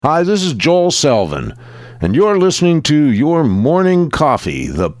Hi, this is Joel Selvin, and you're listening to Your Morning Coffee,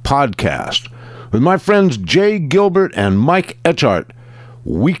 the podcast, with my friends Jay Gilbert and Mike Etchart,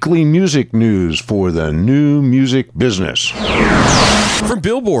 weekly music news for the new music business. From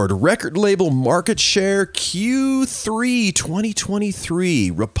Billboard, record label market share Q3 2023,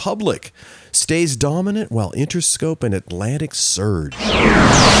 Republic stays dominant while Interscope and Atlantic surge.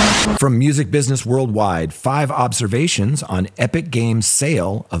 From Music Business Worldwide, 5 observations on Epic Games'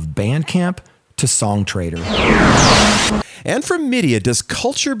 sale of Bandcamp to Songtradr. And from Media, does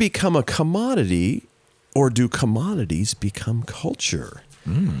culture become a commodity or do commodities become culture?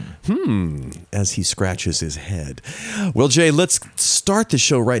 As he scratches his head. Well, Jay, let's start the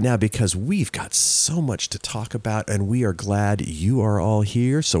show right now because we've got so much to talk about and we are glad you are all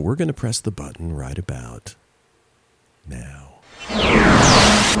here. So we're going to press the button right about now.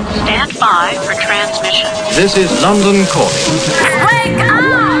 Stand by for transmission. This is London calling. Wake up!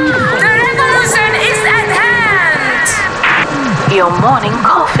 The revolution is at hand! Your morning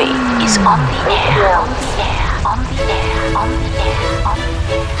coffee is on the air. On the air. On the air. On the air. On the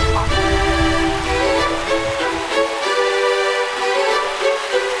air.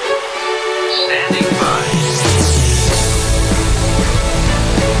 Standing by.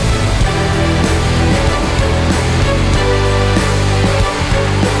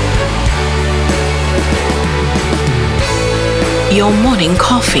 Your morning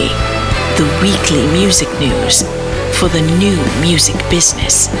coffee, the weekly music news for the new music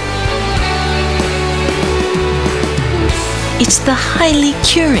business. It's the highly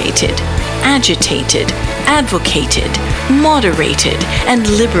curated, agitated, advocated, moderated, and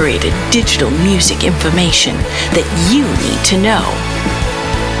liberated digital music information that you need to know.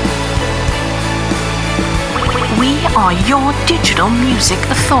 We are your digital music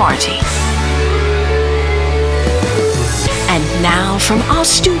authority. And now from our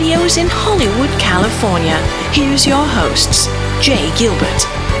studios in Hollywood, California, here's your hosts, Jay Gilbert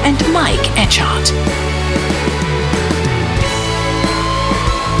and Mike Etchart.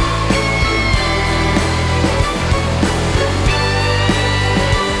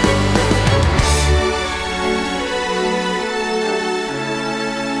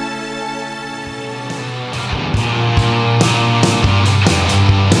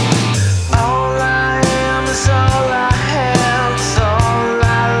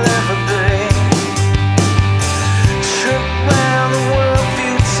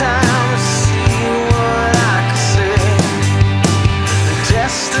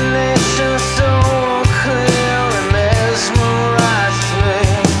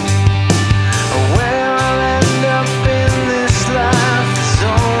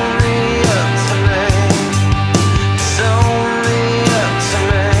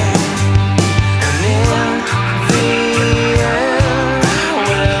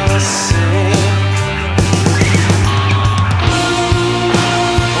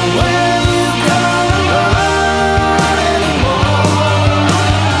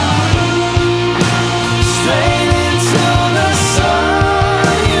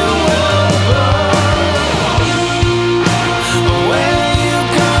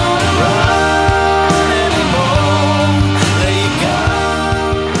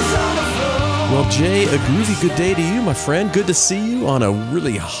 Good day to you, my friend. Good to see you on a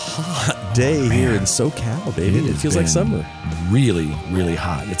really hot day here in SoCal, baby. It feels like summer. Really, really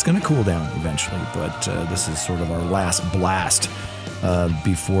hot. It's going to cool down eventually, but this is sort of our last blast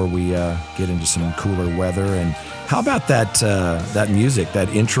before we get into some cooler weather. And how about that music, that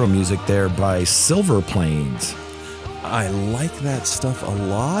intro music there by Silver Plains? I like that stuff a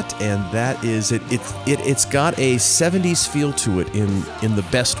lot, and that is it. It's got a 70s feel to it in the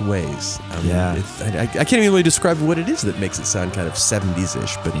best ways. I can't even really describe what it is that makes it sound kind of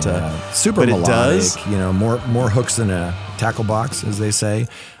 70s-ish, but super but melodic. It does. You know, more hooks than a tackle box, as they say.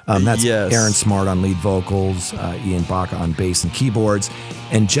 That's yes. Aaron Smart on lead vocals, Ian Baca on bass and keyboards,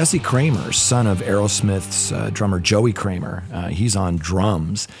 and Jesse Kramer, son of Aerosmith's drummer Joey Kramer. He's on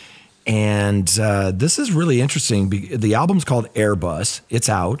drums. And this is really interesting. The album's called Airbus. It's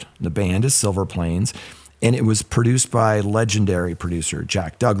out. The band is Silver Plains. And it was produced by legendary producer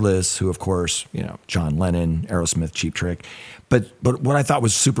Jack Douglas, who, of course, John Lennon, Aerosmith, Cheap Trick. But what I thought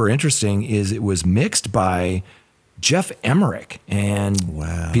was super interesting is it was mixed by Jeff Emerick. And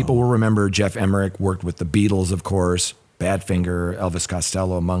people will remember Jeff Emerick worked with the Beatles, of course, Badfinger, Elvis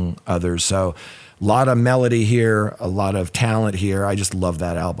Costello, among others. So a lot of melody here, a lot of talent here. I just love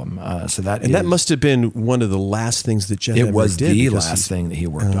that album. That must have been one of the last things that Jeff It Emmerich was did. the last thing that he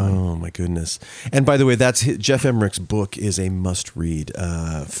worked on. Oh my goodness! And by the way, Jeff Emmerich's book is a must-read.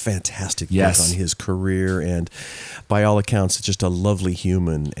 Fantastic book on his career, and by all accounts, it's just a lovely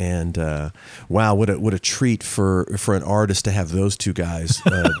human. And wow, what a treat for an artist to have those two guys.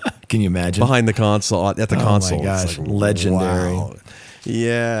 Can you imagine behind the console at the console? Oh my gosh, like, legendary! Wow.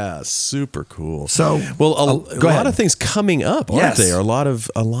 Yeah, super cool. So, a lot of things coming up, aren't there? A lot of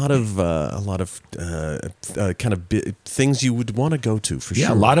things you would want to go to for sure.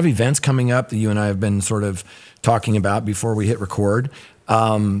 Yeah, a lot of events coming up that you and I have been sort of talking about before we hit record.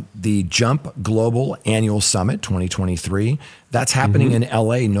 The Jump Global Annual Summit 2023. That's happening in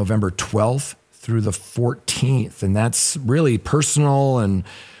LA November 12th through the 14th, and that's really personal and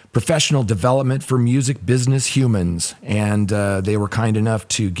professional development for music business humans. And they were kind enough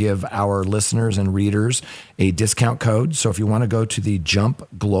to give our listeners and readers a discount code. So if you want to go to the Jump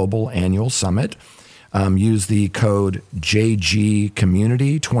Global Annual Summit, use the code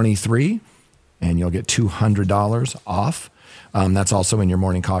JGCommunity23 and you'll get $200 off. That's also in your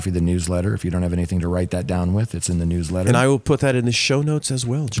morning coffee, the newsletter. If you don't have anything to write that down with, it's in the newsletter. And I will put that in the show notes as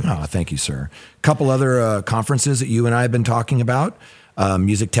well, Jay. Oh, thank you, sir. A couple other conferences that you and I have been talking about.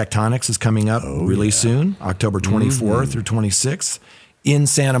 Music Tectonics is coming up really soon, October 24th through 26th in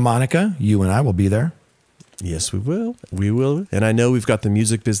Santa Monica. You and I will be there. Yes, we will. We will. And I know we've got the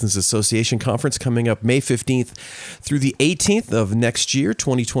Music Business Association Conference coming up May 15th through the 18th of next year,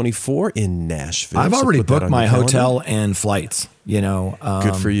 2024 in Nashville. I've already booked my hotel and flights.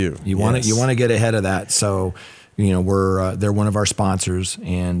 Good for you. You want to get ahead of that. So, they're one of our sponsors,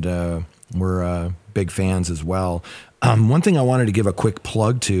 and we're big fans as well. One thing I wanted to give a quick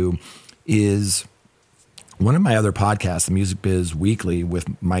plug to is one of my other podcasts, the Music Biz Weekly with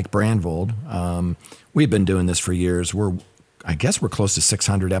Mike Brandvold. We've been doing this for years. I guess we're close to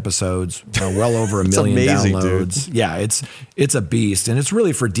 600 episodes, well over a million downloads. Dude. Yeah, it's a beast, and it's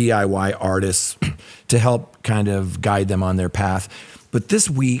really for DIY artists to help kind of guide them on their path. But this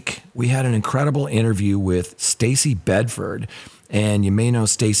week we had an incredible interview with Stacey Bedford. And you may know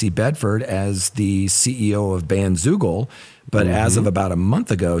Stacey Bedford as the CEO of Bandzoogle, but as of about a month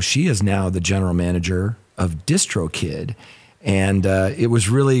ago, she is now the general manager of DistroKid. And it was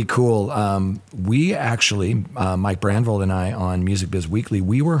really cool. We actually, Mike Brandvold and I on Music Biz Weekly,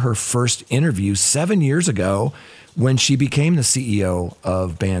 we were her first interview 7 years ago when she became the CEO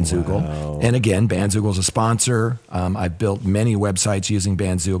of Bandzoogle. Wow. And again, Bandzoogle is a sponsor. I've built many websites using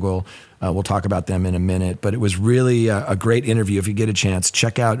Bandzoogle. We'll talk about them in a minute, but it was really a great interview. If you get a chance,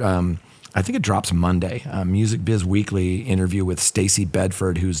 check out, I think it drops Monday, Music Biz Weekly interview with Stacey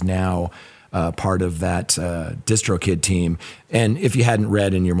Bedford, who's now part of that DistroKid team. And if you hadn't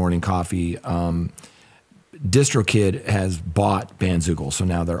read in your morning coffee, DistroKid has bought Bandzoogle, so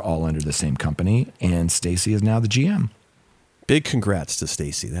now they're all under the same company, and Stacey is now the GM. Big congrats to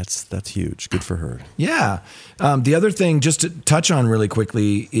Stacey. That's huge. Good for her. Yeah. The other thing, just to touch on really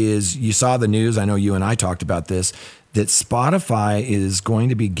quickly, is you saw the news. I know you and I talked about this, that Spotify is going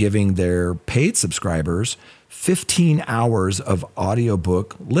to be giving their paid subscribers 15 hours of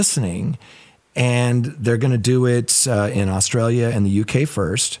audiobook listening, and they're going to do it in Australia and the UK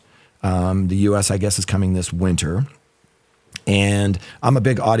first. The US, I guess, is coming this winter. And I'm a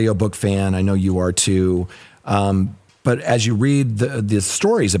big audiobook fan. I know you are too. But as you read the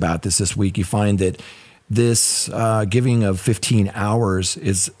stories about this week, you find that this giving of 15 hours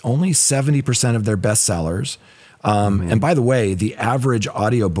is only 70% of their bestsellers. And by the way, the average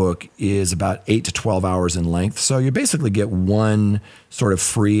audiobook is about 8 to 12 hours in length. So you basically get one sort of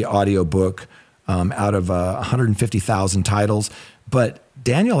free audiobook out of 150,000 titles. But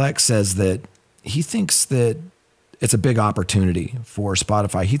Daniel Ek says that he thinks that it's a big opportunity for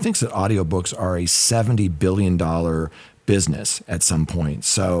Spotify. He thinks that audiobooks are a $70 billion business at some point.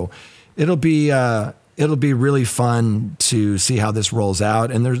 So it'll be really fun to see how this rolls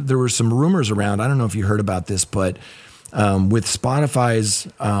out. And there were some rumors around, I don't know if you heard about this, but with Spotify's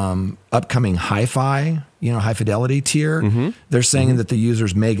upcoming hi-fi, high fidelity tier, they're saying that the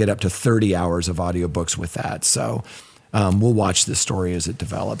users may get up to 30 hours of audiobooks with that. So we'll watch this story as it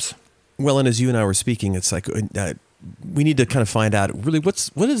develops. Well, and as you and I were speaking, it's like we need to kind of find out really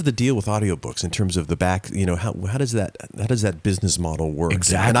what is the deal with audiobooks in terms of the back. How does that business model work?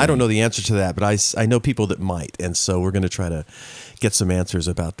 Exactly. And I don't know the answer to that, but I know people that might, and so we're going to try to get some answers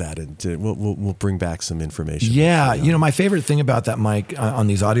about that, and we'll bring back some information. Yeah, my favorite thing about that, Mike, on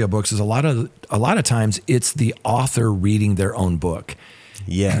these audiobooks is a lot of times it's the author reading their own book.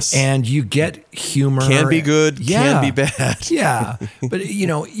 Yes. And you get humor. Can be good, can be bad. Yeah. But,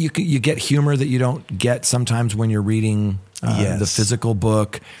 you get humor that you don't get sometimes when you're reading the physical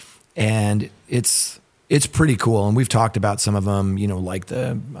book. And it's pretty cool. And we've talked about some of them, like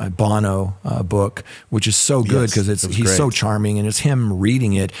the Bono book, which is so good because he's so charming and it's him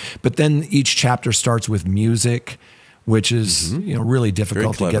reading it. But then each chapter starts with music, which is really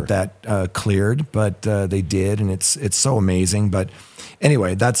difficult to get that cleared, but they did, and it's so amazing. But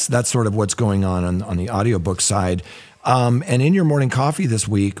anyway, that's sort of what's going on the audiobook side. And in your morning coffee this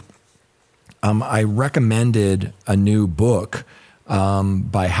week, I recommended a new book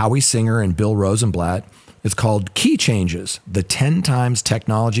by Howie Singer and Bill Rosenblatt. It's called Key Changes: The 10 Times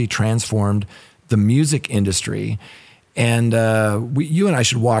Technology Transformed the Music Industry. And you and I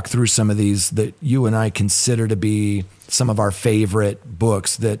should walk through some of these that you and I consider to be some of our favorite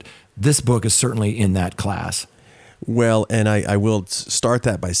books. That this book is certainly in that class. Well, and I will start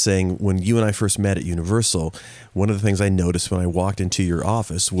that by saying when you and I first met at Universal, one of the things I noticed when I walked into your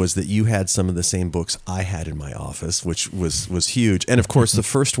office was that you had some of the same books I had in my office, which was huge. And of course, the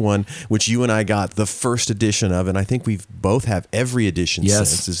first one, which you and I got the first edition of, and I think we've both have every edition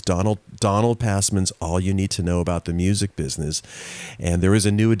since, is Donald Passman's All You Need to Know About the Music Business. And there is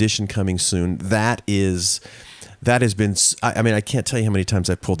a new edition coming soon. That has been, I can't tell you how many times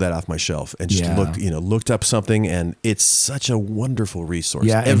I pulled that off my shelf and just looked up something, and it's such a wonderful resource.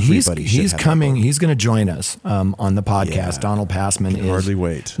 Yeah, and he's coming. He's going to join us on the podcast. Yeah. Donald Passman is. Hardly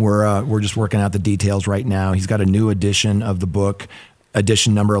wait. We're just working out the details right now. He's got a new edition of the book,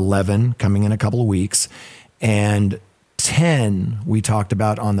 edition number 11, coming in a couple of weeks, and 10 we talked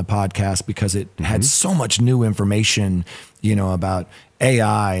about on the podcast because it had so much new information, about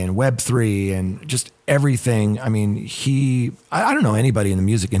AI and Web3 and just everything. I mean, I don't know anybody in the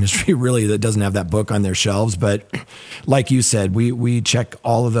music industry really that doesn't have that book on their shelves, but like you said, we check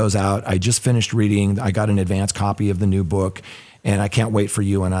all of those out. I just finished reading. I got an advance copy of the new book, and I can't wait for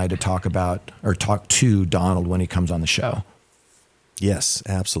you and I to talk to Donald when he comes on the show. Yes,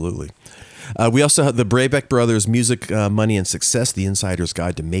 absolutely. We also have the Brabeck Brothers, Music, Money, and Success, The Insider's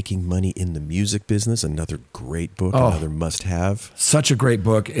Guide to Making Money in the Music Business. Another great book, another must-have. Such a great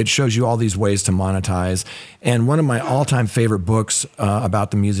book. It shows you all these ways to monetize. And one of my all-time favorite books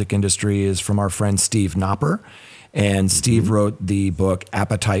about the music industry is from our friend Steve Knopper. And Steve wrote the book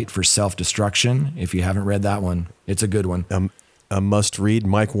Appetite for Self-Destruction. If you haven't read that one, it's a good one. A must-read.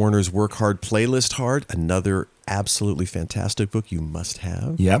 Mike Warner's Work Hard, Playlist Hard, another absolutely fantastic book you must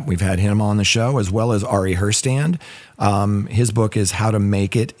have. Yep, we've had him on the show, as well as Ari Herstand. His book is How to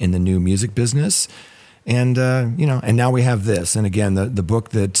Make It in the New Music Business. And, and now we have this. And again, the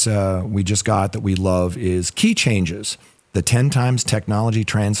book that we just got that we love is Key Changes: The 10 Times Technology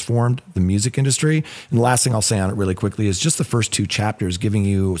Transformed the Music Industry. And the last thing I'll say on it really quickly is just the first 2 chapters giving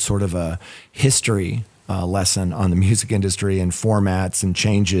you sort of a history lesson on the music industry and formats and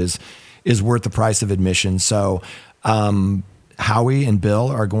changes is worth the price of admission. So Howie and Bill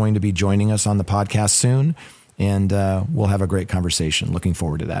are going to be joining us on the podcast soon, and we'll have a great conversation. Looking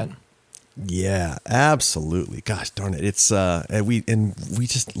forward to that. Yeah, absolutely. Gosh darn it. It's we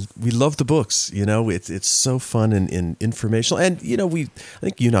love the books, it's so fun and informational. And I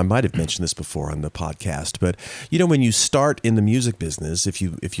think you and I might have mentioned this before on the podcast, but when you start in the music business, if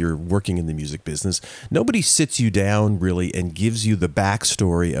you're working in the music business, nobody sits you down really and gives you the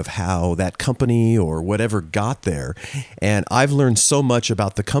backstory of how that company or whatever got there. And I've learned so much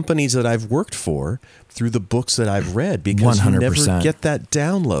about the companies that I've worked for through the books that I've read, because 100%. You never get that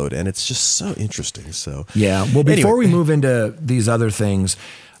download, and it's just so interesting. So yeah. Well, before we move into these other things,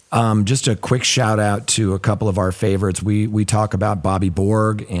 just a quick shout out to a couple of our favorites. We talk about Bobby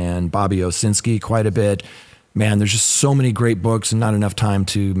Borg and Bobby Owsinski quite a bit. Man, there's just so many great books and not enough time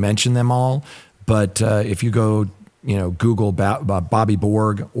to mention them all. But if you go, Google Bobby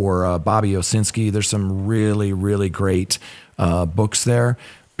Borg or Bobby Owsinski, there's some really, really great books there.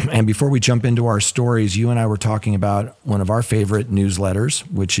 And before we jump into our stories, you and I were talking about one of our favorite newsletters,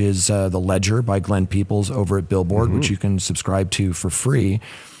 which is The Ledger by Glenn Peoples over at Billboard, which you can subscribe to for free.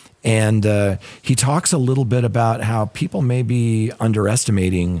 And he talks a little bit about how people may be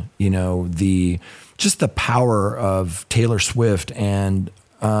underestimating, the power of Taylor Swift and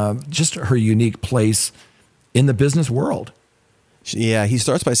just her unique place in the business world. Yeah, he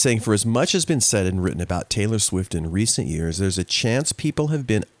starts by saying, for as much has been said and written about Taylor Swift in recent years, there's a chance people have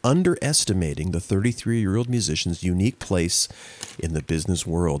been underestimating the 33-year-old musician's unique place in the business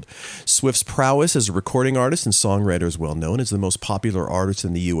world. Swift's prowess as a recording artist and songwriter is well known as the most popular artist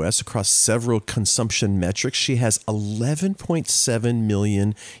in the U.S. across several consumption metrics. She has 11.7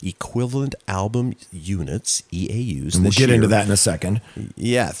 million equivalent album units, EAUs. And we'll get into that in a second.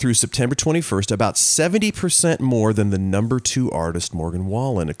 Yeah, through September 21st, about 70% more than the number 2 artist Morgan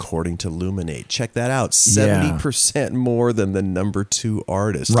Wallen, according to Luminate. Check that out. 70% more than the number 2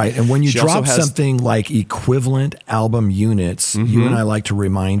 artist. Right. And when you She drop also has- something like equivalent album units, you and I like to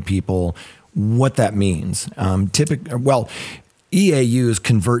remind people what that means. EAUs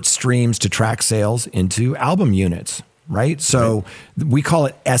convert streams to track sales into album units. Right. So we call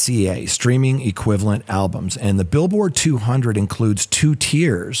it SEA, streaming equivalent albums. And the Billboard 200 includes 2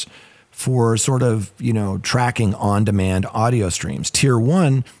 tiers for sort of, tracking on-demand audio streams. Tier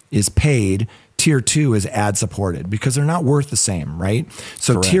 1 is paid. Tier 2 is ad-supported because they're not worth the same, right?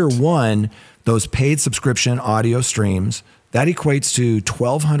 So Correct. Tier 1, those paid subscription audio streams, that equates to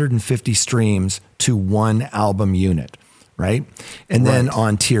 1,250 streams to 1 album unit, right? And then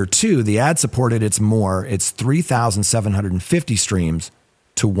on Tier 2, the ad-supported, it's more. It's 3,750 streams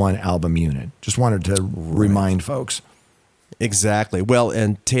to 1 album unit. Just wanted to remind folks. Exactly. Well,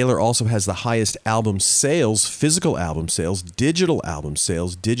 and Taylor also has the highest album sales, physical album sales, digital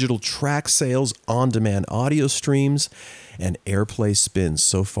track sales, on-demand audio streams, and airplay spins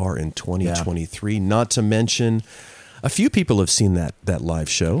so far in 2023. Not to mention, a few people have seen that live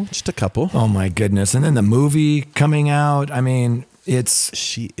show, just a couple. Oh my goodness. And then the movie coming out. I mean,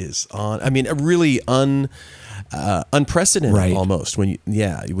 She is on. I mean, a really unprecedented almost when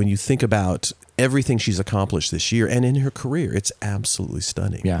you think about everything she's accomplished this year and in her career. It's absolutely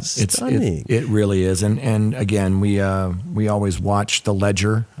stunning. Yeah, stunning. It really is. And again, we always watch the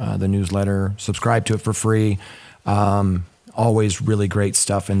Ledger, the newsletter, subscribe to it for free. Always really great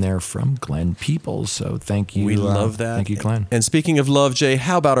stuff in there from Glenn Peoples. So thank you. We love that. Thank you, Glenn. And speaking of love, Jay,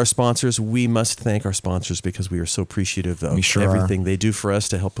 how about our sponsors? We must thank our sponsors because we are so appreciative of everything they do for us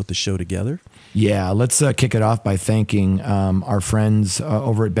to help put the show together. Yeah, let's kick it off by thanking our friends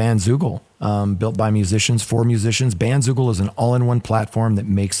over at Bandzoogle. Built by musicians for musicians. Bandzoogle is an all-in-one platform that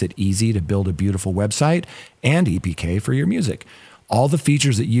makes it easy to build a beautiful website and EPK for your music. All the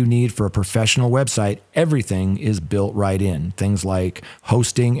features that you need for a professional website, everything is built right in. Things like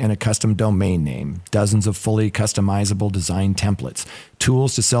hosting and a custom domain name, dozens of fully customizable design templates,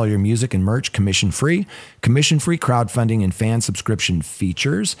 tools to sell your music and merch commission-free crowdfunding and fan subscription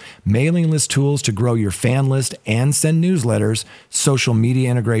features, mailing list tools to grow your fan list and send newsletters, social media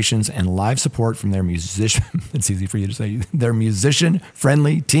integrations, and live support from their it's easy for you to say, their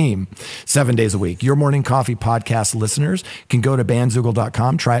musician-friendly team 7 days a week. Your Morning Coffee podcast listeners can go to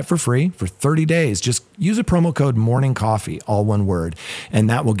bandzoogle.com, try it for free for 30 days. Just use a promo code MORNINGCOFFEE, all one word, and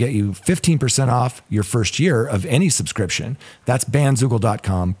that will get you 15% off your first year of any subscription. That's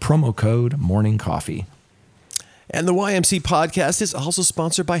bandzoogle.com, promo code MORNINGCOFFEE. And the YMC podcast is also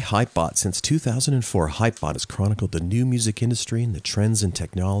sponsored by Hypebot. Since 2004, Hypebot has chronicled the new music industry and the trends and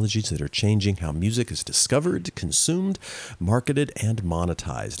technologies that are changing how music is discovered, consumed, marketed, and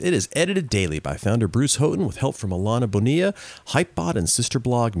monetized. It is edited daily by founder Bruce Houghton with help from Alana Bonilla. Hypebot and sister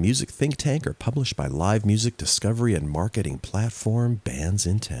blog Music Think Tank are published by live music discovery and marketing platform Bands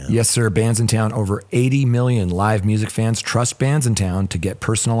in Town. Yes, sir. Bands in Town. Over 80 million live music fans trust Bands in Town to get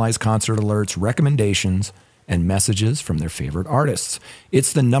personalized concert alerts, recommendations, and messages from their favorite artists.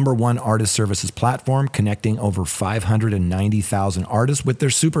 It's the #1 artist services platform connecting over 590,000 artists with their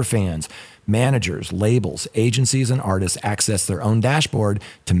superfans. Managers, labels, agencies, and artists access their own dashboard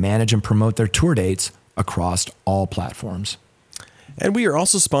to manage and promote their tour dates across all platforms. And we are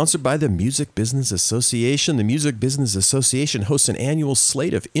also sponsored by the Music Business Association. The Music Business Association hosts an annual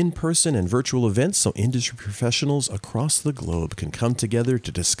slate of in-person and virtual events so industry professionals across the globe can come together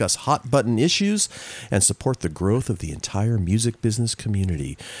to discuss hot-button issues and support the growth of the entire music business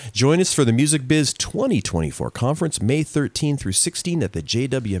community. Join us for the Music Biz 2024 conference, May 13 through 16 at the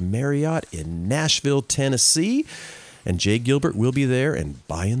JW Marriott in Nashville, Tennessee. And Jay Gilbert will be there and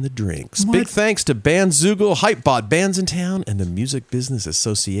buying the drinks. What? Big thanks to Bandzoogle, Hypebot, Bands in Town, and the Music Business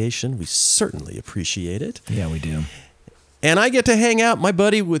Association. We certainly appreciate it. Yeah, we do. And I get to hang out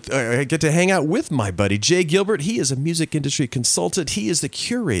with my buddy Jay Gilbert. He is a music industry consultant. He is the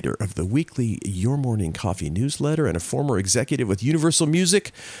curator of the weekly Your Morning Coffee newsletter and a former executive with Universal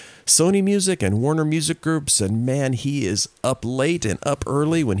Music. Sony Music and Warner Music Groups. And man, he is up late and up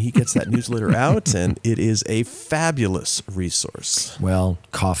early when he gets that newsletter out. And it is a fabulous resource. Well,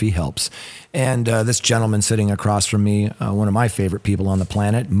 coffee helps. And this gentleman sitting across from me, one of my favorite people on the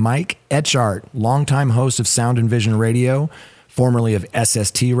planet, Mike Etchart, longtime host of Sound and Vision Radio, formerly of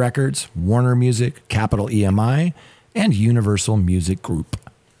SST Records, Warner Music, Capital EMI, and Universal Music Group.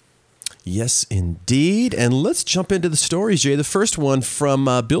 Yes, indeed. And let's jump into the stories, Jay. The first one from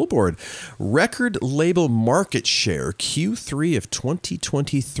Billboard. Record label market share Q3 of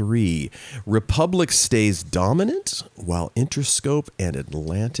 2023. Republic stays dominant while Interscope and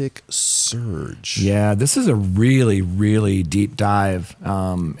Atlantic surge. Yeah, this is a really, really deep dive.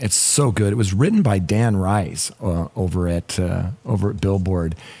 It's so good. It was written by Dan Rice over at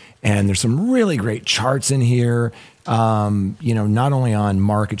Billboard. And there's some really great charts in here. Not only on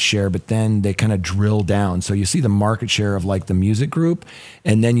market share, but then they kind of drill down. So you see the market share of like the music group,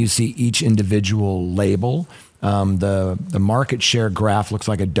 and then you see each individual label. The market share graph looks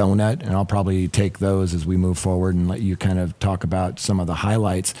like a donut, and I'll probably take those as we move forward and let you kind of talk about some of the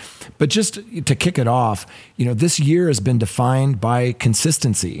highlights. But just to kick it off, this year has been defined by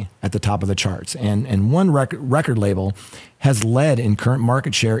consistency at the top of the charts, and one record label has led in current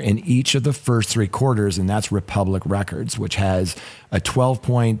market share in each of the first three quarters, and that's Republic Records, which has a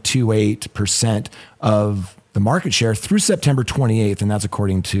 12.28% of the market share through September 28th, and that's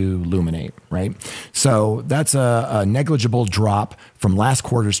according to Luminate, right? So that's a negligible drop from last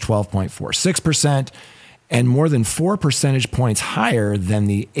quarter's 12.46%, and more than 4 percentage points higher than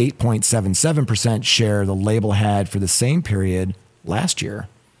the 8.77% share the label had for the same period last year.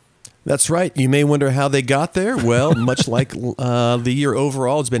 That's right. You may wonder how they got there. Well, much like the year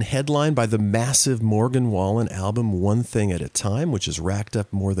overall, it's been headlined by the massive Morgan Wallen album One Thing at a Time, which has racked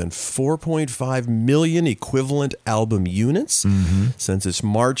up more than 4.5 million equivalent album units since its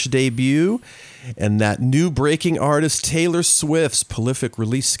March debut. And that new breaking artist Taylor Swift's prolific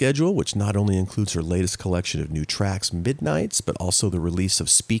release schedule, which not only includes her latest collection of new tracks, Midnights, but also the release of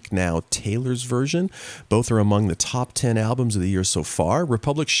Speak Now, Taylor's version. Both are among the top 10 albums of the year so far.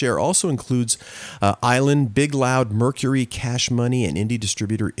 Republic's share also includes Island, Big Loud, Mercury, Cash Money, and indie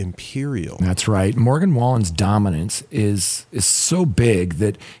distributor Imperial. That's right. Morgan Wallen's dominance is so big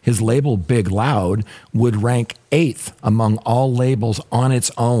that his label Big Loud would rank 8th among all labels on its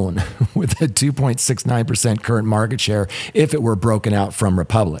own with a 2.69% current market share if it were broken out from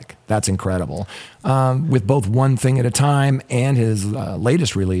Republic. That's incredible. With both One Thing at a Time and his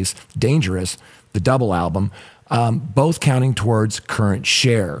latest release, Dangerous, the double album, both counting towards current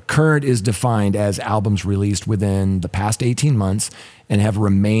share. Current is defined as albums released within the past 18 months and have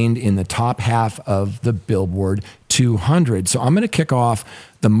remained in the top half of the Billboard 200. So I'm going to kick off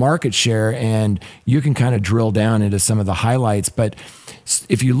the market share, and you can kind of drill down into some of the highlights. But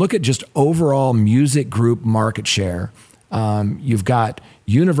if you look at just overall music group market share, you've got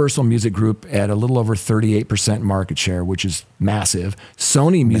Universal Music Group at a little over 38% market share, which is massive.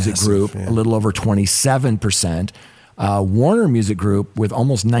 Sony Music Group, a little over 27%. Warner Music Group with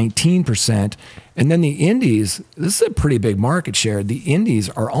almost 19%. And then the indies, this is a pretty big market share. The indies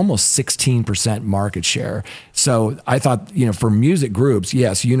are almost 16% market share. So I thought, for music groups,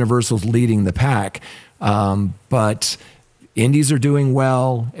 yes, Universal's leading the pack. But indies are doing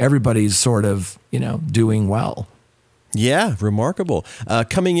well. Everybody's sort of, doing well. Yeah, remarkable.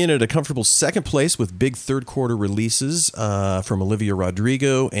 Coming in at a comfortable second place with big third quarter releases from Olivia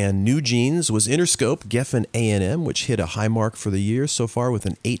Rodrigo and New Jeans was Interscope, Geffen A&M, which hit a high mark for the year so far with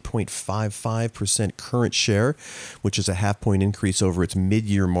an 8.55% current share, which is a half-point increase over its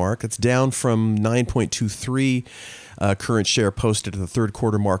mid-year mark. It's down from 9.23 current share posted at the third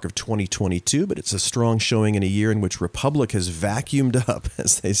quarter mark of 2022, but it's a strong showing in a year in which Republic has vacuumed up,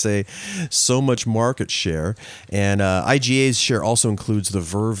 as they say, so much market share. And IGA's share also includes the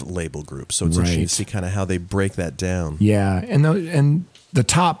Verve label group, so it's interesting to see kind of how they break that down. Yeah, and the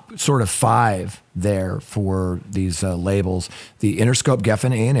top sort of 5 there for these labels, the Interscope,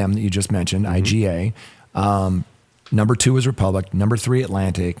 Geffen A&M that you just mentioned, IGA. Number 2 is Republic, number 3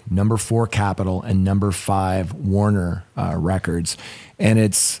 Atlantic, number 4 Capital, and number 5 Warner Records. And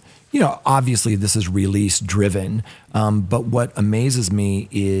it's, obviously this is release driven, but what amazes me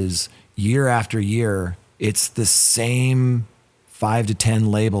is year after year, it's the same 5 to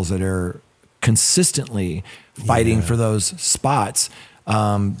 10 labels that are consistently fighting for those spots.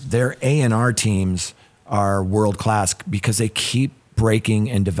 Their A&R teams are world-class because they keep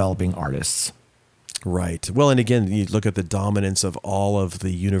breaking and developing artists. Right. Well, and again, you look at the dominance of all of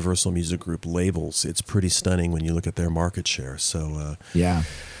the Universal Music Group labels. It's pretty stunning when you look at their market share. So, yeah.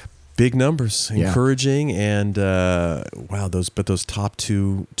 Big numbers, Yeah. encouraging, and wow, those top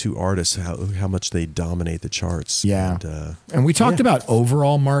two artists, how much they dominate the charts. Yeah. And we talked about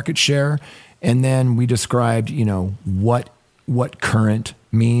overall market share, and then we described, what current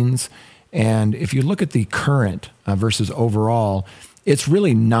means. And if you look at the current versus overall, it's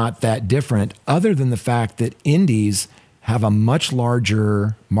really not that different, other than the fact that indies have a much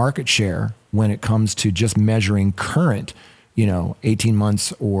larger market share when it comes to just measuring current, 18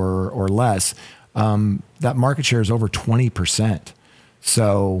 months or less. That market share is over 20%.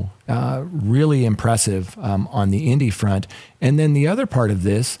 So really impressive on the indie front. And then the other part of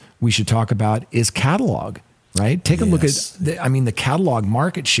this we should talk about is catalog, right? Take a look at the catalog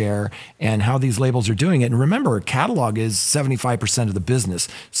market share and how these labels are doing it. And remember, catalog is 75% of the business.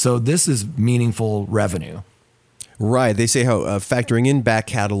 So this is meaningful revenue. Right. They say how factoring in back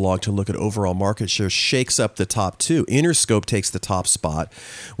catalog to look at overall market share shakes up the top two. Interscope takes the top spot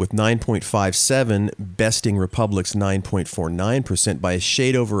with 9.57, besting Republic's 9.49% by a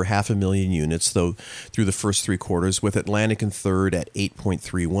shade over 500,000 units, though through the first three quarters, with Atlantic in third at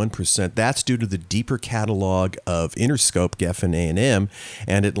 8.31%. That's due to the deeper catalog of Interscope, Geffen, A&M,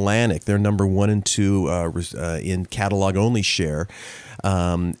 and Atlantic. They're number 1 and 2 in catalog-only share.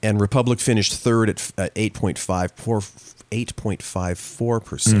 And Republic finished third at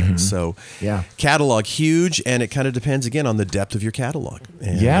 8.54%. So catalog huge, and it kind of depends again on the depth of your catalog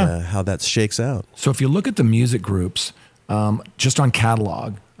and how that shakes out. So if you look at the music groups, just on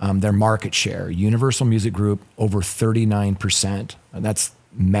catalog, their market share, Universal Music Group over 39%. That's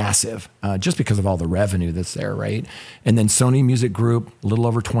massive, just because of all the revenue that's there, right? And then Sony Music Group, a little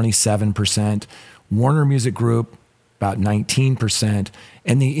over 27%. Warner Music Group, about 19%,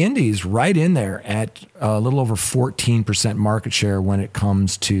 and the indies right in there at a little over 14% market share when it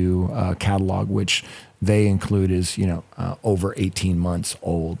comes to catalog, which they include is over 18 months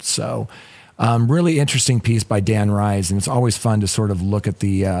old. So really interesting piece by Dan Rise, and it's always fun to sort of look at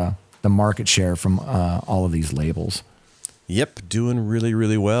the market share from all of these labels. Yep, doing really,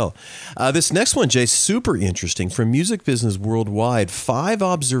 really well. This next one, Jay, super interesting. From Music Business Worldwide, 5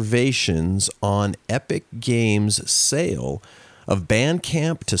 observations on Epic Games' sale of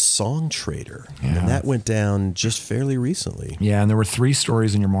Bandcamp to Songtradr. Yeah. And that went down just fairly recently. Yeah, and there were 3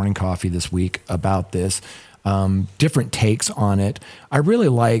 stories in your morning coffee this week about this. Different takes on it. I really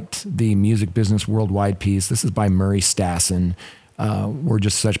liked the Music Business Worldwide piece. This is by Murray Stassen. We're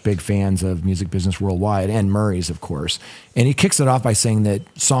just such big fans of Music Business Worldwide and Murray's, of course. And he kicks it off by saying that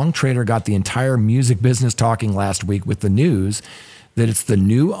Songtradr got the entire music business talking last week with the news that it's the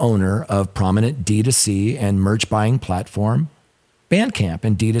new owner of prominent D2C and merch buying platform, Bandcamp,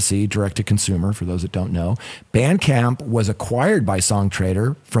 and D2C, direct to consumer, for those that don't know. Bandcamp was acquired by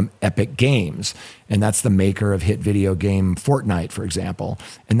Songtradr from Epic Games, and that's the maker of hit video game Fortnite, for example.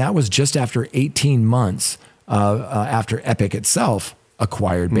 And that was just after 18 months after Epic itself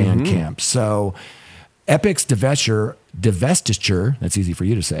acquired Bandcamp. So Epic's divestiture, that's easy for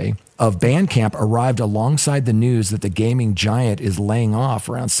you to say, of Bandcamp arrived alongside the news that the gaming giant is laying off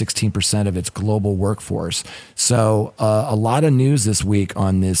around 16% of its global workforce. So a lot of news this week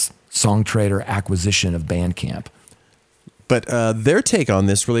on this Songtradr acquisition of Bandcamp. But their take on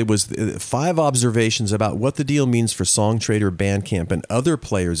this really was 5 observations about what the deal means for Songtradr, Bandcamp, and other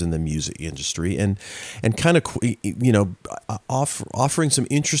players in the music industry, and kind of offering some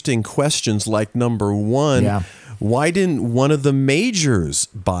interesting questions like, number 1, why didn't one of the majors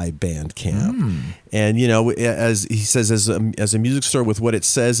buy Bandcamp? And as he says, as a music store with what it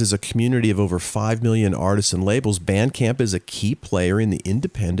says is a community of over 5 million artists and labels, Bandcamp is a key player in the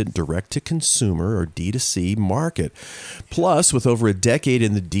independent direct-to-consumer or D2C market. Plus, with over a decade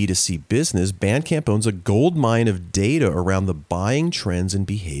in the D2C business, Bandcamp owns a gold mine of data around the buying trends and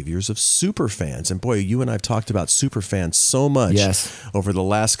behaviors of superfans. And boy, you and I have talked about superfans so much over the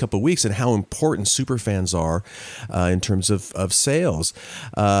last couple of weeks and how important superfans are in terms of sales.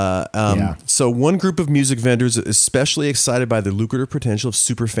 So one group of music vendors especially excited by the lucrative potential of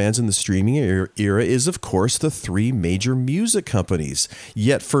superfans in the streaming era is, of course, the 3 major music companies.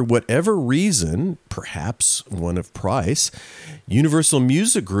 Yet for whatever reason, perhaps one of price, Universal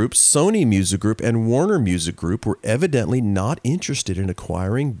Music Group, Sony Music Group, and Warner Music Group were evidently not interested in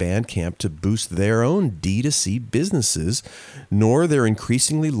acquiring Bandcamp to boost their own D2C businesses, nor their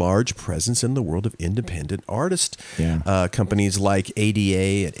increasingly large presence in the world of independent artist companies like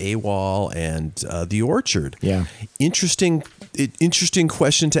ADA and AWOL and The Orchard. Interesting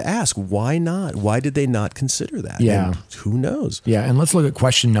question to ask. Why not? Why did they not consider that? And who knows? And let's look at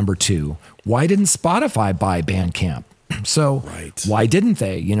question number 2. Why didn't Spotify buy Bandcamp? So why didn't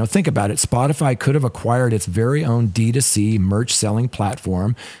they? You know, think about it. Spotify could have acquired its very own D2C merch selling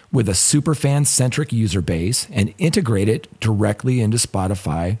platform with a superfan centric user base and integrate it directly into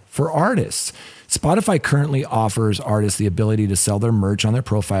Spotify for artists. Spotify currently offers artists the ability to sell their merch on their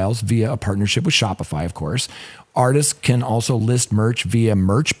profiles via a partnership with Shopify, of course. Artists can also list merch via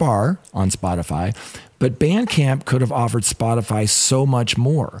Merch Bar on Spotify, but Bandcamp could have offered Spotify so much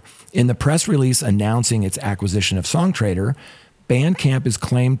more. In the press release announcing its acquisition of Songtradr, Bandcamp is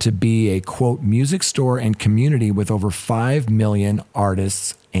claimed to be a, quote, music store and community with over 5 million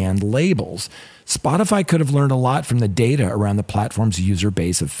artists and labels. Spotify could have learned a lot from the data around the platform's user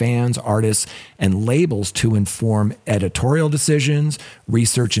base of fans, artists, and labels to inform editorial decisions,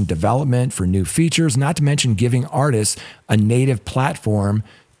 research and development for new features, not to mention giving artists a native platform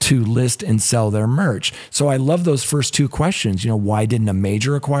to list and sell their merch. So I love those first two questions. You know, why didn't a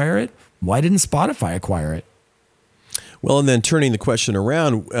major acquire it? Why didn't Spotify acquire it? Well, and then turning the question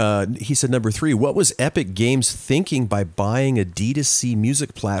around, he said, number 3, what was Epic Games thinking by buying a D2C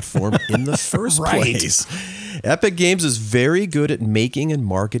music platform in the first place? Epic Games is very good at making and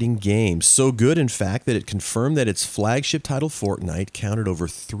marketing games. So good, in fact, that it confirmed that its flagship title, Fortnite, counted over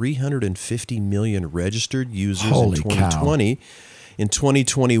 350 million registered users in 2020. Cow. In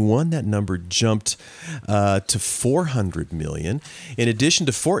 2021, that number jumped to 400 million. In addition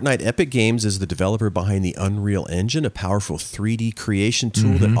to Fortnite, Epic Games is the developer behind the Unreal Engine, a powerful 3D creation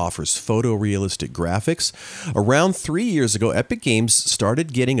tool that offers photorealistic graphics. Around 3 years ago, Epic Games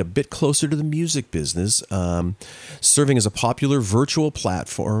started getting a bit closer to the music business, serving as a popular virtual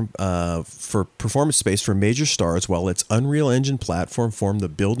platform for performance space for major stars, while its Unreal Engine platform formed the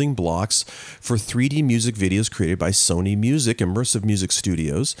building blocks for 3D music videos created by Sony Music, immersive music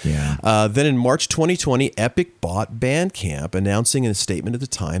studios. Then in March 2020, Epic bought Bandcamp, announcing in a statement at the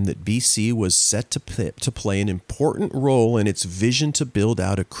time that BC was set to play an important role in its vision to build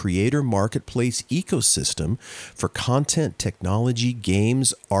out a creator marketplace ecosystem for content, technology,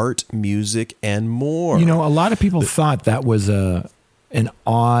 games, art, music, and more. You know, a lot of people thought that was an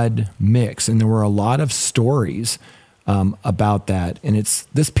odd mix, and there were a lot of stories about that. And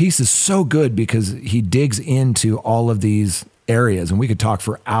this piece is so good because he digs into all of these areas, and we could talk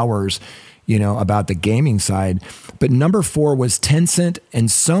for hours, you know, about the gaming side. But number 4 was Tencent and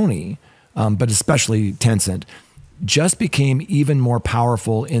Sony, but especially Tencent, just became even more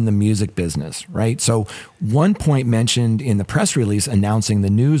powerful in the music business, right? So one point mentioned in the press release announcing the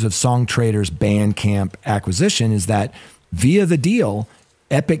news of Songtradr's Bandcamp acquisition is that via the deal,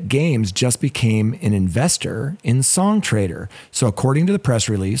 Epic Games just became an investor in Songtradr. So according to the press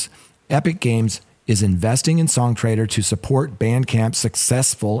release, Epic Games is investing in Songtradr to support Bandcamp's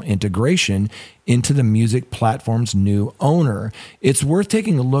successful integration into the music platform's new owner. It's worth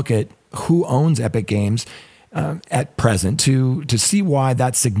taking a look at who owns Epic Games at present to see why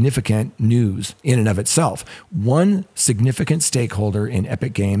that's significant news in and of itself. One significant stakeholder in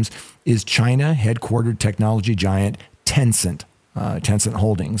Epic Games is China-headquartered technology giant Tencent. Tencent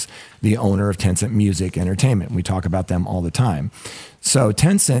Holdings, the owner of Tencent Music Entertainment. We talk about them all the time. So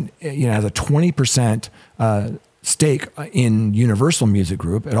Tencent, you know, has a 20% stake in Universal Music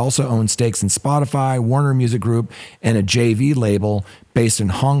Group. It also owns stakes in Spotify, Warner Music Group, and a JV label based in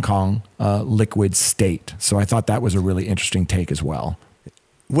Hong Kong, Liquid State. So I thought that was a really interesting take as well.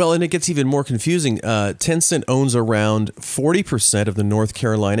 Well, and it gets even more confusing. Tencent owns around 40% of the North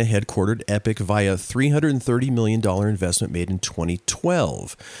Carolina headquartered Epic via a $330 million investment made in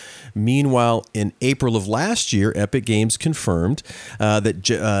 2012. Meanwhile, in April of last year, Epic Games confirmed that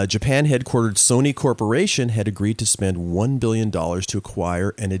Japan-headquartered Sony Corporation had agreed to spend $1 billion to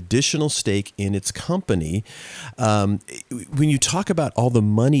acquire an additional stake in its company. When you talk about all the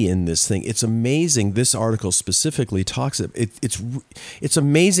money in this thing, it's amazing. This article specifically talks. It's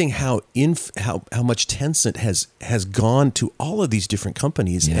amazing how much Tencent has gone to all of these different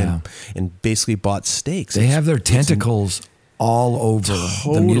companies and basically bought stakes. They have their tentacles all over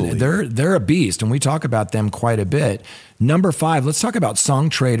the music. They're a beast, and we talk about them quite a bit. Number 5, let's talk about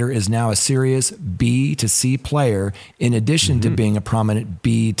Songtradr is now a serious B2C player in addition to being a prominent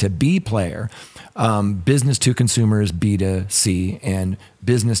B2B player. Business to consumer is B2C, and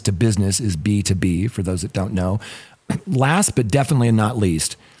business to business is B2B, for those that don't know. Last but definitely not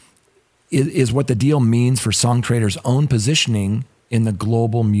least is what the deal means for Songtradr's own positioning in the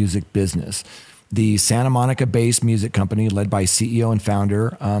global music business. The Santa Monica-based music company, led by CEO and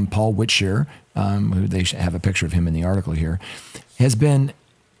founder Paul Whitshire, who they have a picture of him in the article here, has been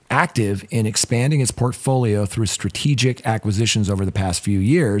active in expanding its portfolio through strategic acquisitions over the past few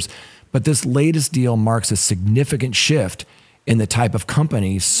years. But this latest deal marks a significant shift in the type of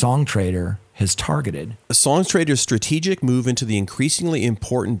company Songtradr has targeted. Songtrader's strategic move into the increasingly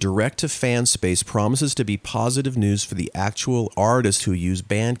important direct-to-fan space promises to be positive news for the actual artists who use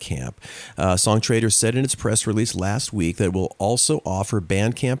Bandcamp. Songtrader said in its press release last week that it will also offer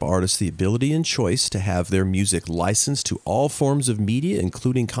Bandcamp artists the ability and choice to have their music licensed to all forms of media,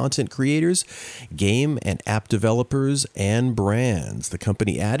 including content creators, game and app developers, and brands. The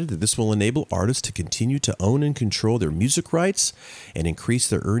company added that this will enable artists to continue to own and control their music rights and increase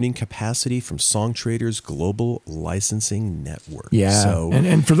their earning capacity from Songtrader's global licensing network. Yeah. So,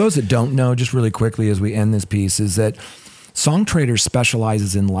 and for those that don't know, just really quickly as we end this piece, is that Songtrader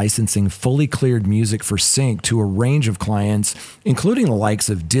specializes in licensing fully cleared music for sync to a range of clients, including the likes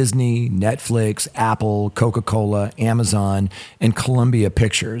of Disney, Netflix, Apple, Coca-Cola, Amazon, and Columbia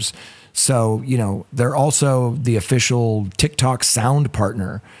Pictures. So, they're also the official TikTok sound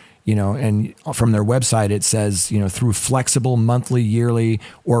partner. And from their website, it says, through flexible monthly, yearly,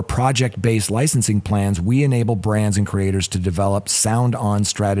 or project-based licensing plans, we enable brands and creators to develop sound-on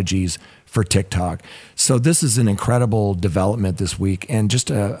strategies for TikTok. So this is an incredible development this week and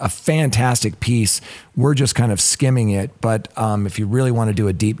just a fantastic piece. We're just kind of skimming it. But if you really want to do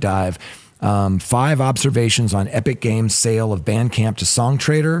a deep dive, 5 observations on Epic Games' sale of Bandcamp to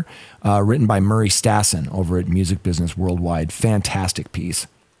Songtrader, written by Murray Stassen over at Music Business Worldwide. Fantastic piece.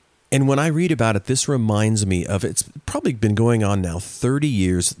 And when I read about it, this reminds me of, it's probably been going on now 30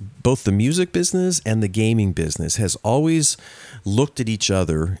 years. Both the music business and the gaming business has always looked at each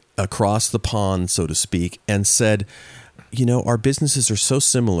other across the pond, so to speak, and said, our businesses are so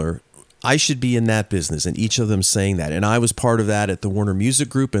similar. I should be in that business, and each of them saying that. And I was part of that at the Warner Music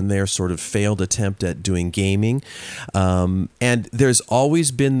Group and their sort of failed attempt at doing gaming. And there's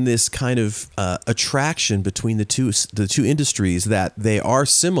always been this kind of attraction between the two industries, that they are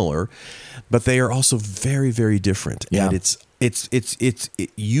similar, but they are also very, very different. Yeah. And it's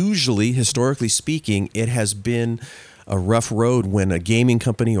usually, historically speaking, it has been a rough road when a gaming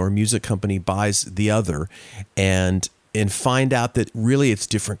company or a music company buys the other, and find out that really it's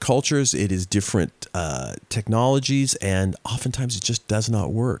different cultures, it is different technologies, and oftentimes it just does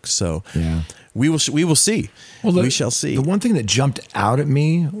not work. So we will see. Well, we shall see. The one thing that jumped out at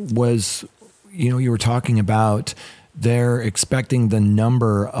me was, you were talking about they're expecting the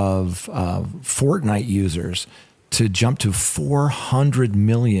number of Fortnite users to jump to 400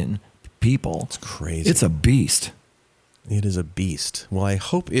 million people. It's crazy. It's a beast. It is a beast. Well, I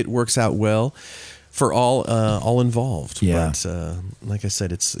hope it works out well for all involved. Yeah. But like I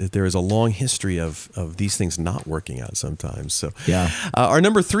said, there is a long history of these things not working out sometimes. So yeah. Our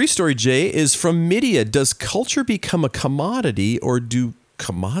number 3 story, Jay, is from Media. Does culture become a commodity, or do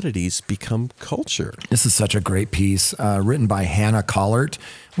commodities become culture? This is such a great piece, written by Hannah Collart.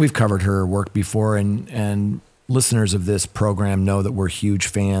 We've covered her work before, and listeners of this program know that we're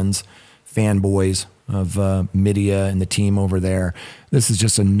huge fanboys of Media and the team over there. This is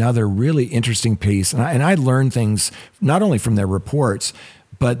just another really interesting piece. And I learned things not only from their reports,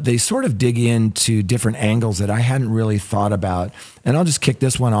 but they sort of dig into different angles that I hadn't really thought about. And I'll just kick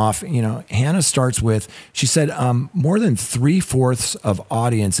this one off. Hannah starts with, she said, more than 3/4 of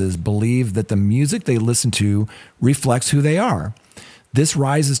audiences believe that the music they listen to reflects who they are. This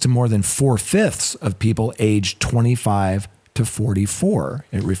rises to more than 4/5 of people aged 25 to 44.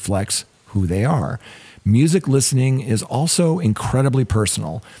 It reflects who they are. Music listening is also incredibly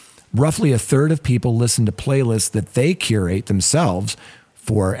personal. Roughly 1/3 of people listen to playlists that they curate themselves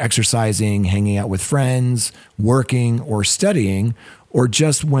for exercising, hanging out with friends, working, or studying, or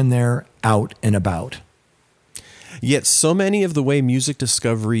just when they're out and about. Yet so many of the way music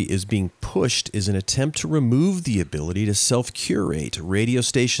discovery is being pushed is an attempt to remove the ability to self-curate. Radio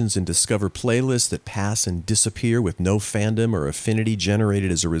stations and discover playlists that pass and disappear with no fandom or affinity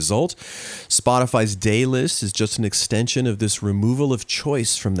generated as a result. Spotify's day list is just an extension of this removal of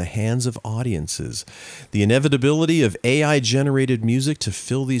choice from the hands of audiences. The inevitability of AI-generated music to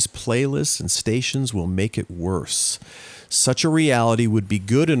fill these playlists and stations will make it worse. Such a reality would be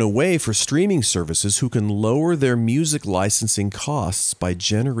good in a way for streaming services who can lower their music licensing costs by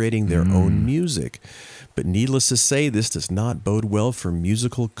generating their own music. But needless to say, this does not bode well for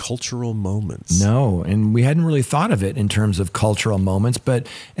musical cultural moments. No, and we hadn't really thought of it in terms of cultural moments, but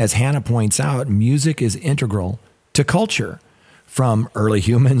as Hannah points out, music is integral to culture. From early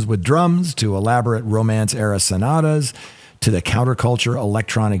humans with drums to elaborate Romance-era sonatas, to the counterculture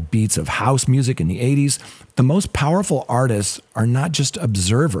electronic beats of house music in the 80s, the most powerful artists are not just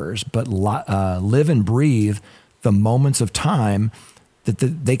observers, but live and breathe the moments of time that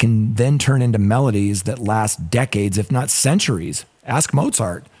they can then turn into melodies that last decades, if not centuries. Ask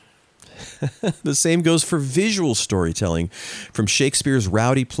Mozart. The same goes for visual storytelling. From Shakespeare's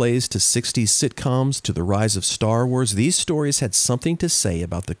rowdy plays to 60s sitcoms to the rise of Star Wars, these stories had something to say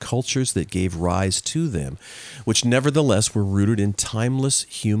about the cultures that gave rise to them, which nevertheless were rooted in timeless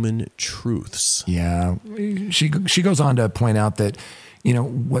human truths. Yeah. She goes on to point out that,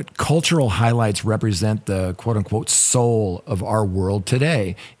 what cultural highlights represent the quote unquote soul of our world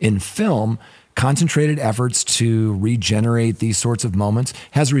today. In film, concentrated efforts to regenerate these sorts of moments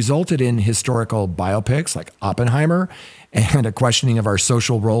has resulted in historical biopics like Oppenheimer and a questioning of our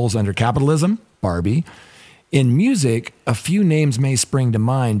social roles under capitalism, Barbie. In music, a few names may spring to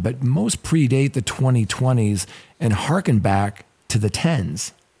mind, but most predate the 2020s and harken back to the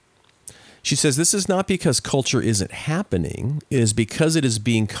 10s. She says this is not because culture isn't happening. It is because it is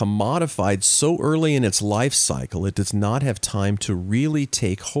being commodified so early in its life cycle, it does not have time to really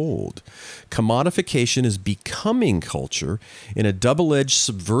take hold. Commodification is becoming culture in a double-edged,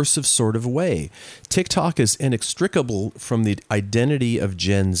 subversive sort of way. TikTok is inextricable from the identity of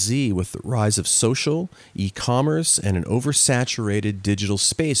Gen Z with the rise of social, e-commerce, and an oversaturated digital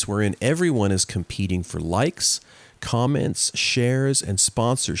space wherein everyone is competing for likes, comments, shares, and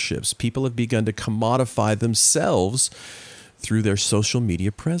sponsorships. People have begun to commodify themselves through their social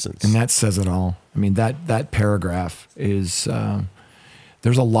media presence. And that says it all. I mean, that paragraph is,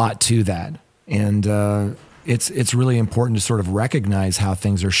 there's a lot to that. And it's really important to sort of recognize how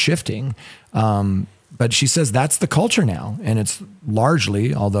things are shifting. But she says that's the culture now. And it's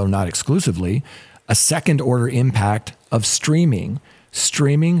largely, although not exclusively, a second order impact of streaming.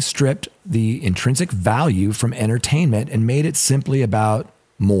 Streaming stripped the intrinsic value from entertainment and made it simply about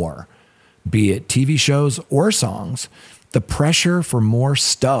more, be it TV shows or songs. The pressure for more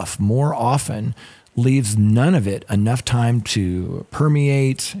stuff more often leaves none of it enough time to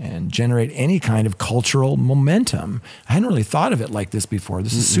permeate and generate any kind of cultural momentum. I hadn't really thought of it like this before.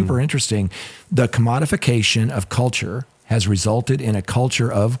 This is super interesting. The commodification of culture has resulted in a culture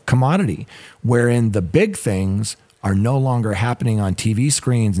of commodity, wherein the big things are no longer happening on TV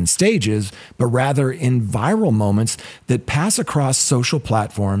screens and stages, but rather in viral moments that pass across social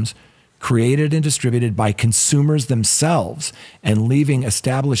platforms created and distributed by consumers themselves and leaving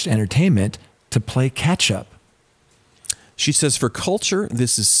established entertainment to play catch up. She says for culture,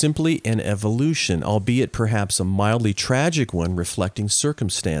 this is simply an evolution, albeit perhaps a mildly tragic one reflecting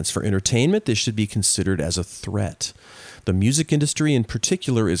circumstance. For entertainment, this should be considered as a threat. The music industry in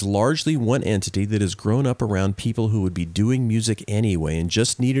particular is largely one entity that has grown up around people who would be doing music anyway and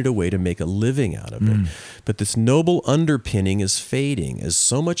just needed a way to make a living out of it. But this noble underpinning is fading as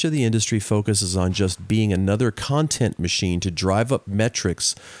so much of the industry focuses on just being another content machine to drive up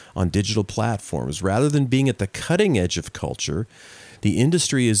metrics on digital platforms. Rather than being at the cutting edge of culture, the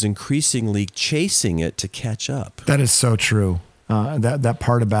industry is increasingly chasing it to catch up. That is so true. That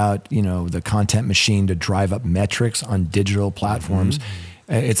part about, the content machine to drive up metrics on digital platforms,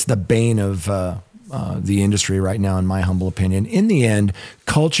 it's the bane of the industry right now, in my humble opinion. In the end,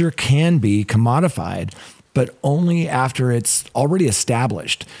 culture can be commodified, but only after it's already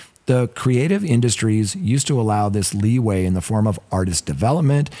established. The creative industries used to allow this leeway in the form of artist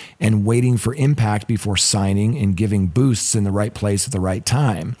development and waiting for impact before signing and giving boosts in the right place at the right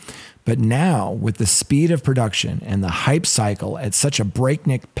time. But now, with the speed of production and the hype cycle at such a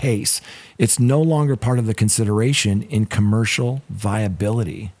breakneck pace, it's no longer part of the consideration in commercial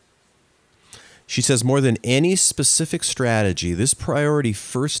viability. She says more than any specific strategy, this priority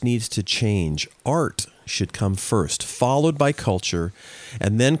first needs to change. Art should come first, followed by culture,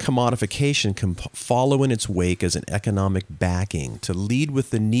 and then commodification can follow in its wake as an economic backing. To lead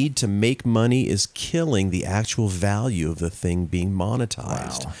with the need to make money is killing the actual value of the thing being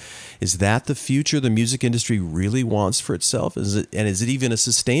monetized. Wow. Is that the future the music industry really wants for itself? Is it even a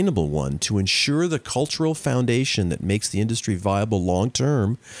sustainable one? To ensure the cultural foundation that makes the industry viable long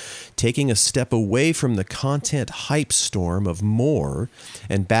term, taking a step away from the content hype storm of more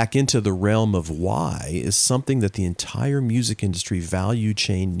and back into the realm of why is something that the entire music industry value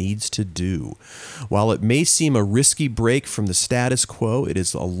chain needs to do. While it may seem a risky break from the status quo, it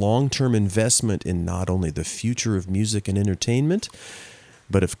is a long-term investment in not only the future of music and entertainment,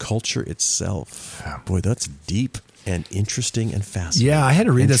 but of culture itself. Boy, that's deep and interesting and fascinating. Yeah, I had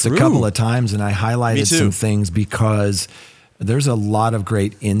to read this a couple of times, and I highlighted some things because there's a lot of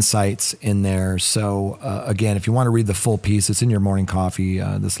great insights in there. So again, if you want to read the full piece, it's in your morning coffee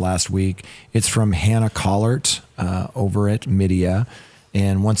this last week. It's from Hannah Collart over at Media.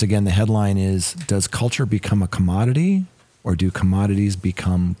 And once again, the headline is, does culture become a commodity or do commodities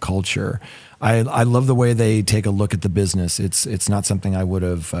become culture? I love the way they take a look at the business. It's not something I would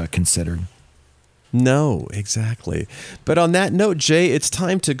have considered. No, exactly. But on that note, Jay, it's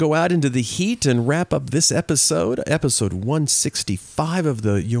time to go out into the heat and wrap up this episode 165 of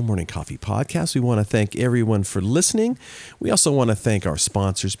the Your Morning Coffee podcast. We want to thank everyone for listening. We also want to thank our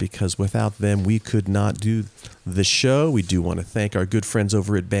sponsors, because without them, we could not do the show. We do want to thank our good friends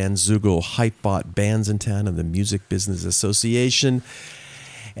over at Bandzoogle, Hypebot, Bands in Town, and the Music Business Association.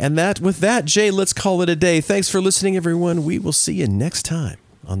 And with that, Jay, let's call it a day. Thanks for listening, everyone. We will see you next time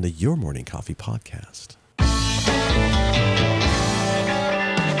on the Your Morning Coffee podcast.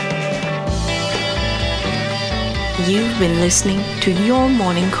 You've been listening to Your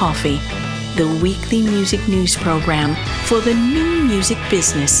Morning Coffee, the weekly music news program for the new music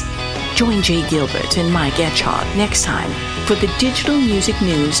business. Join Jay Gilbert and Mike Etchart next time for the digital music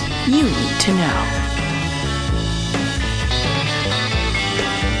news you need to know.